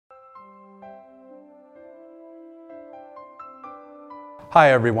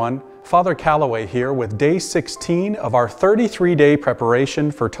Hi everyone, Father Calloway here with day 16 of our 33-day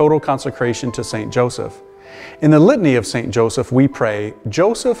preparation for total consecration to St. Joseph. In the Litany of St. Joseph we pray,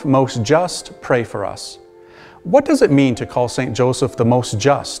 "Joseph, most just, pray for us." What does it mean to call St. Joseph the most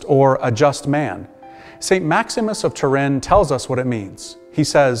just, or a just man? St. Maximus of Turin tells us what it means. He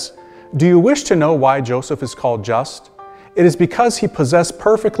says, "Do you wish to know why Joseph is called just? It is because he possessed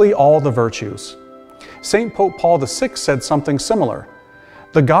perfectly all the virtues." St. Pope Paul VI said something similar.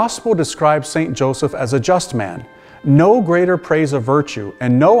 The Gospel describes St. Joseph as a just man. No greater praise of virtue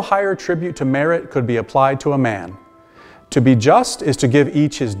and no higher tribute to merit could be applied to a man. To be just is to give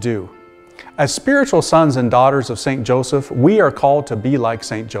each his due. As spiritual sons and daughters of St. Joseph, we are called to be like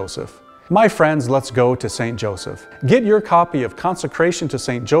St. Joseph. My friends, let's go to St. Joseph. Get your copy of Consecration to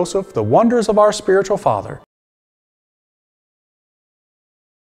St. Joseph, the Wonders of Our Spiritual Father.